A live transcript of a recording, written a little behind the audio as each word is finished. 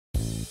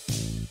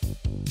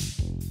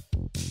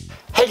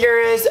Hey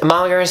guys,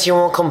 Glamorous here,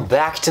 welcome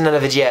back to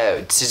another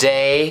video.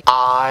 Today,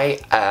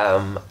 I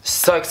am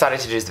so excited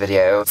to do this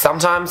video.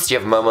 Sometimes you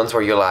have moments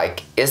where you're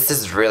like, is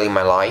this really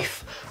my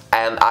life?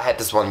 And I had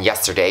this one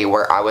yesterday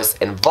where I was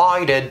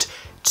invited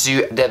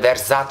to the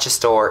Versace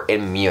store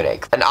in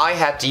Munich. And I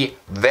had the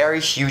very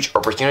huge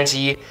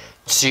opportunity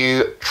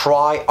to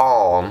try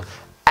on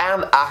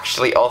and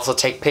actually also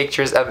take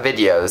pictures and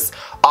videos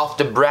of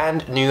the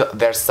brand new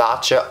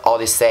Versace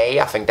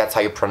Odyssey, I think that's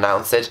how you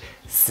pronounce it,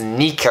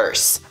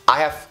 sneakers. I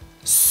have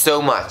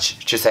so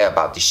much to say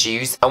about the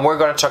shoes, and we're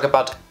gonna talk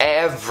about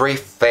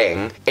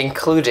everything,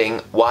 including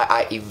why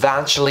I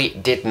eventually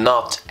did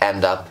not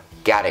end up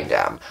getting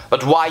them,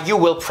 but why you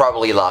will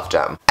probably love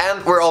them.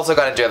 And we're also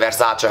gonna do a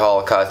Versace haul,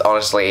 because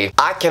honestly,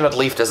 I cannot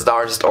leave this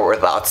darn store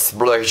without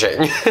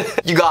splurging.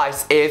 You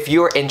guys, if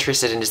you're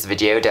interested in this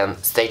video, then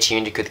stay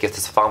tuned. You could give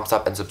this a thumbs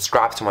up and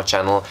subscribe to my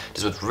channel.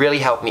 This would really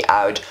help me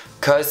out,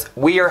 because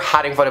we are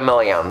heading for the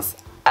millions.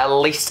 At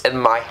least in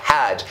my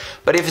head.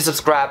 But if you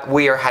subscribe,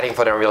 we are heading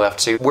for the real life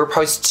too. We're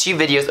posting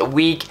 2 videos a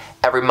week,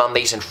 every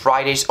Mondays and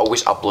Fridays,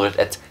 always uploaded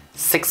at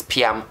 6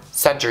 PM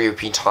Central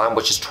European time,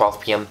 which is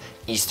 12 PM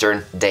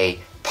Eastern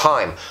Day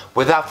time.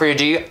 Without further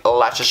ado,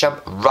 let's just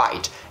jump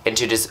right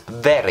into this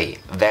very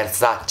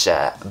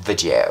Versace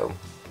video.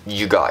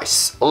 You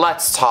guys,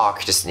 let's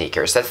talk the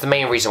sneakers. That's the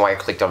main reason why I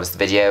clicked on this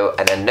video,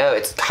 and I know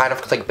it's kind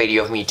of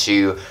clickbaity of me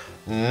to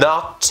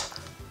not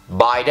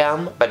buy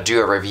them, but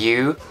do a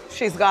review.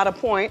 She's got a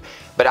point.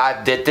 But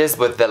I did this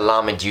with the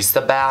La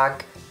Medusa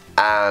bag,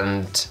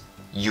 and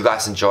you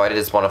guys enjoyed it.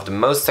 It's one of the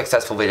most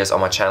successful videos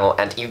on my channel,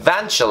 and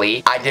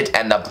eventually I did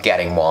end up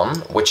getting one,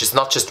 which is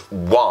not just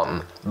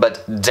one,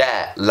 but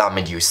the La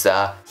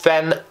Medusa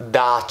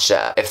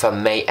Fendace, if I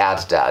may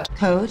add that.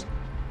 Code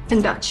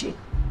Fendace.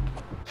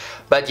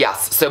 But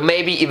yes, so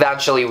maybe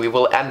eventually we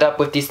will end up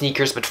with these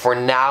sneakers, but for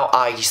now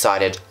I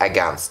decided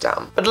against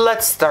them. But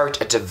let's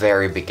start at the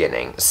very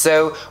beginning.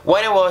 So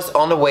when I was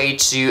on the way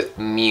to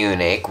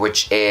Munich,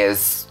 which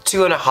is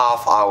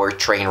 2.5 hour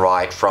train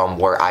ride from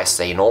where I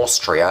stay in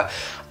Austria,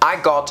 I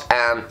got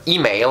an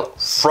email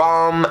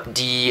from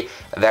the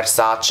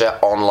Versace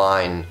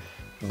online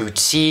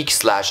boutique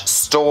 /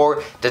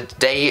 store that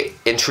they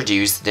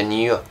introduced the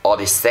new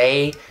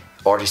Odyssey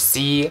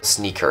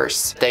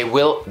sneakers. They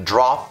will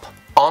drop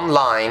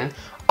online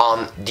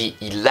on the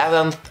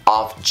 11th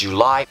of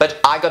July, but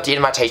I got the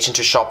invitation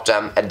to shop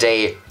them a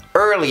day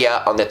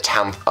earlier on the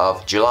 10th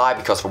of July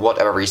because for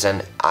whatever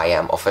reason I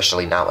am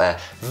officially now a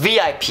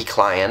VIP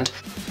client.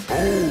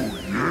 Oh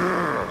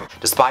yeah!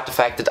 Despite the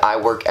fact that I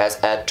work as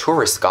a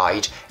tourist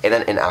guide in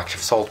an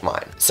inactive salt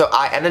mine. So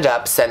I ended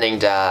up sending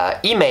the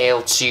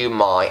email to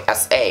my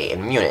SA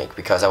in Munich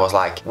because I was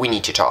like, we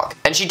need to talk.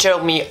 And she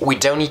told me, we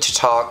don't need to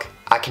talk,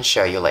 I can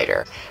show you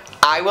later.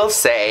 I will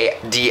say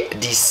the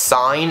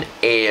design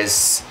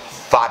is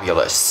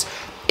fabulous.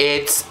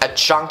 It's a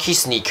chunky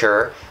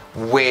sneaker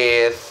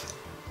with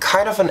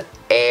kind of an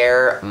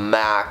Air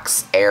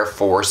Max Air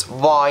Force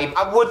vibe.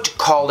 I would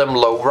call them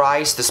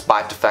low-rise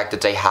despite the fact that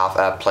they have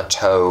a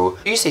plateau.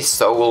 Do you say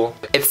sole?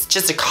 It's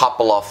just a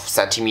couple of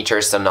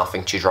centimeters, so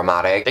nothing too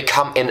dramatic. They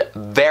come in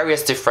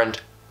various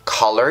different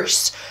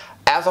colors.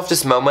 As of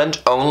this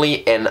moment, only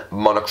in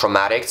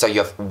monochromatic, so you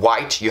have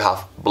white, you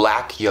have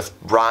black, you have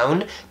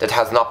brown, that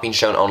has not been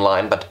shown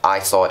online, but I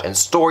saw it in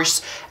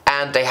stores,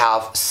 and they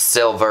have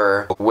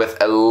silver with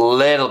a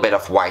little bit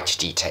of white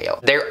detail.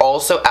 They're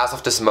also, as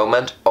of this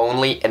moment,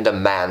 only in the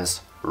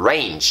men's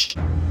range.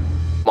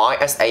 My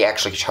SA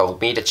actually told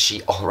me that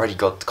she already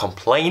got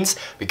complaints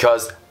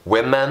because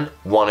women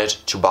wanted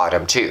to buy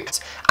them too.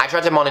 I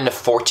tried them on in the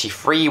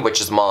 43,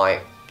 which is my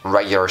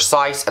regular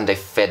size, and they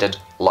fitted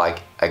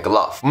like a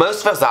glove.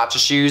 Most Versace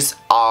shoes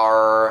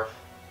are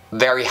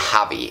very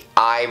heavy.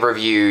 I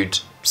reviewed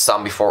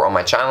some before on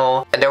my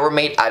channel, and they were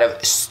made out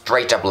of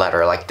straight up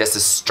leather. Like this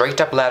is straight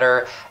up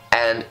leather,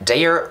 and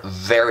they are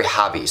very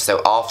heavy,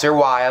 so after a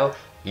while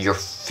your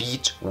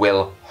feet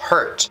will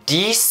hurt.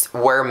 These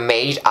were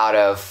made out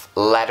of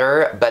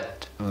leather,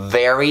 but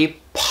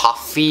very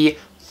puffy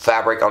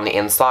fabric on the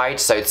inside,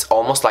 so it's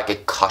almost like a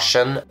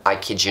cushion, I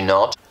kid you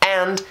not.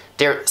 And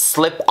they're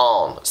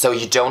slip-on, so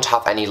you don't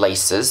have any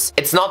laces.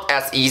 It's not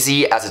as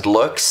easy as it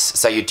looks,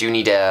 so you do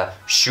need a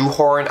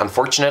shoehorn,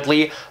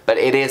 unfortunately, but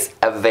it is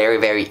a very,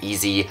 very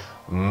easy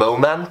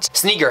moment.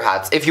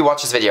 Sneakerheads, if you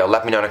watch this video,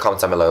 let me know in the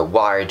comments down below,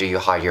 why do you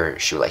hide your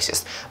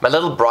shoelaces? My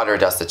little brother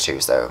does it too,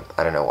 so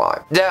I don't know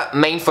why. The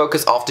main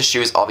focus of the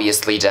shoe is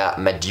obviously the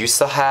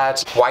Medusa head,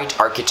 white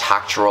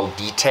architectural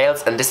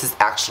details, and this is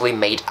actually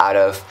made out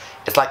of,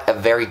 it's like a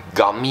very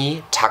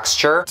gummy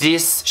texture.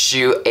 This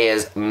shoe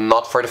is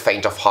not for the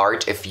faint of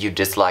heart if you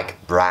dislike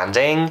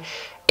branding.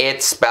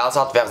 It spells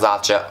out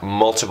Versace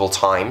multiple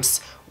times,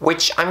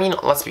 which, I mean,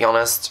 let's be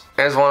honest,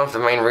 is one of the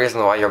main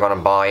reasons why you're gonna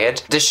buy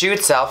it. The shoe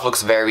itself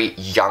looks very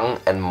young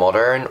and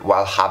modern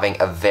while having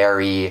a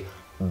very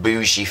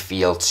bougie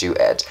feel to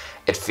it.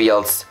 It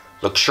feels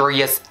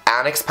luxurious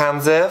and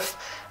expensive,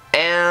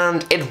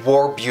 and it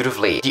wore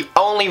beautifully. The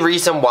only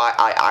reason why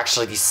I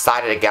actually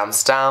decided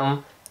against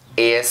them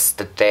is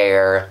that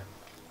they're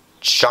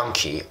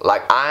chunky.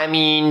 Like, I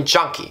mean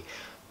chunky.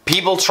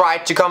 People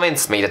tried to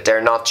convince me that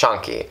they're not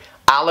chunky.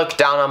 I looked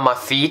down on my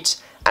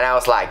feet and I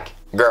was like,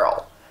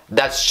 girl,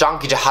 that's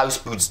chunky to house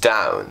boots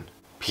down.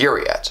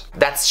 Period.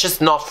 That's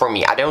just not for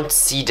me. I don't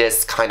see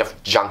this kind of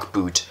junk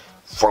boot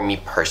for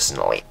me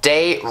personally.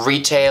 They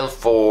retail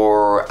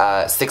for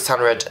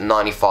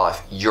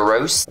 695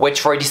 euros,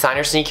 which for a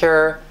designer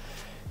sneaker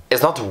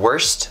is not the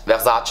worst.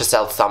 Versace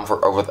sells some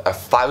for over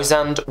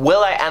 1,000.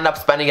 Will I end up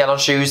spending it on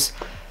shoes?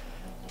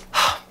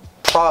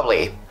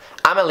 Probably.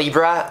 I'm a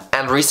Libra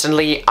and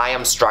recently I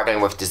am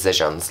struggling with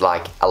decisions,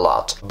 like a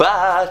lot.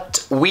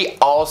 But we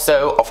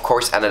also, of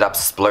course, ended up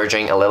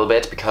splurging a little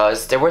bit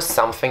because there was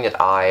something that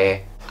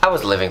I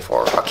was living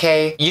for,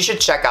 okay? You should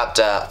check out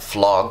the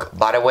vlog,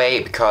 by the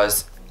way,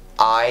 because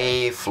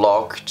I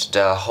vlogged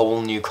the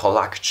whole new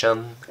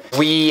collection.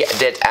 We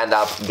did end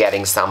up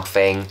getting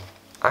something,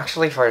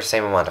 actually for the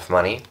same amount of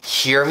money.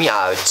 Hear me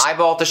out. I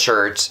bought the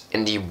shirt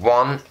in the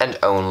one and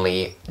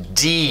only,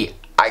 the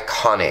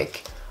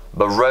iconic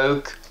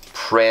Baroque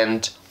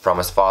print from,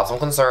 as far as I'm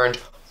concerned,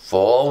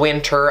 fall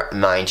winter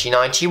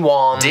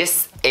 1991.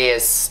 This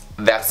is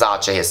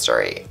Versace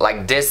history.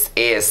 Like, this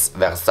is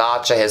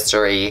Versace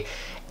history.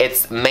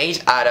 It's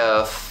made out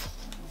of,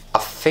 I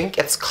think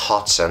it's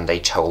cotton, they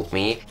told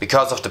me.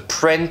 Because of the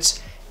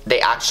print, they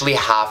actually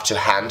have to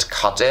hand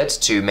cut it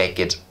to make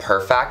it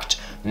perfect.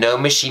 No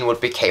machine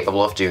would be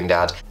capable of doing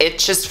that. It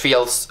just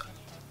feels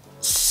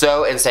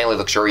so insanely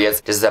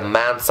luxurious. This is a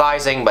man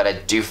sizing, but I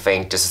do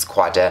think this is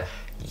quite a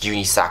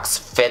unisex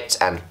fit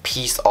and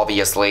piece,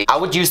 obviously. I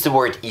would use the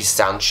word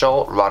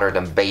essential rather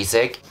than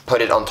basic. Put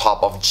it on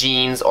top of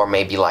jeans or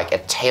maybe like a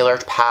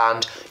tailored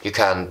pant. You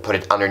can put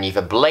it underneath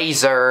a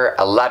blazer,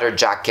 a leather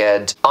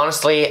jacket.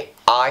 Honestly,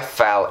 I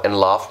fell in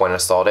love when I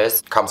saw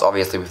this. Comes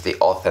obviously with the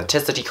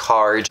authenticity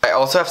card. I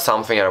also have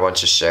something that I want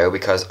to show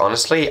because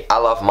honestly, I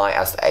love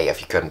my SA, if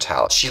you couldn't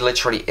tell. She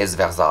literally is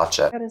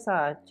Versace.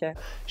 Versace.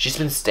 She's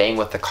been staying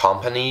with the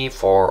company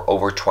for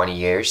over 20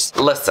 years.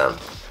 Listen,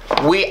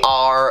 we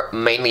are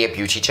mainly a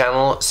beauty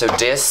channel, so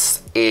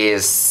this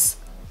is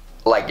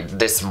like,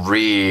 this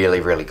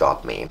really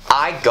got me.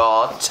 I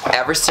got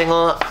every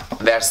single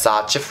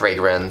Versace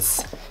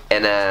fragrance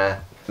in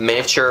a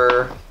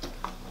miniature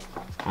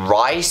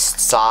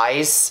rice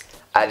size.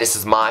 This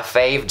is my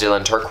fave,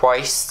 Dylan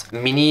Turquoise,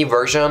 mini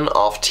version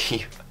of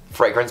the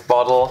fragrance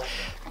bottle,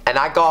 and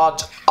I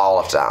got all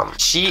of them.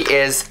 She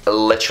is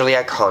literally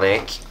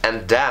iconic,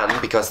 and then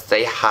because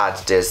they had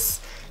this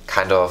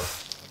kind of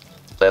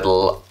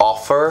little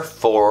offer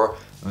for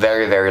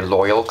very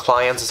loyal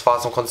clients, as far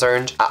as I'm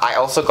concerned, I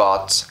also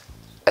got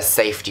a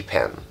safety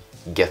pin.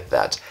 Get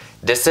that.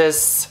 This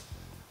is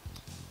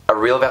a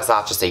real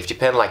Versace safety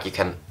pin, like you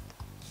can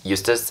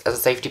use this as a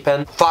safety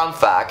pin. Fun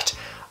fact,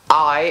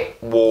 I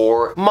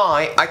wore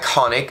my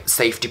iconic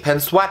safety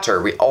pin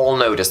sweater. We all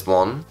know this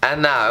one.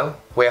 And now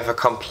we have a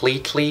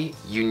completely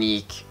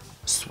unique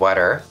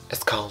sweater.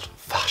 It's called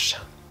fashion.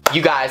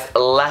 You guys,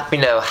 let me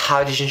know,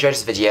 how did you enjoy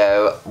this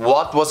video?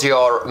 What was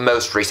your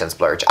most recent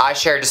splurge? I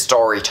shared a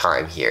story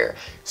time here,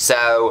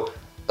 so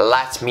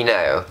let me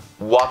know.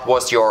 What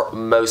was your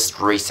most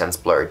recent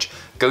splurge?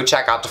 Go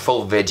check out the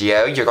full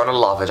video, you're gonna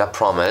love it, I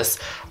promise.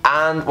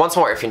 And once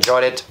more, if you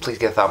enjoyed it, please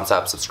give a thumbs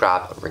up,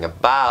 subscribe, ring a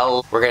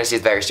bell. We're gonna see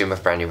you very soon with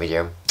a brand new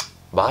video.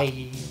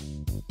 Bye!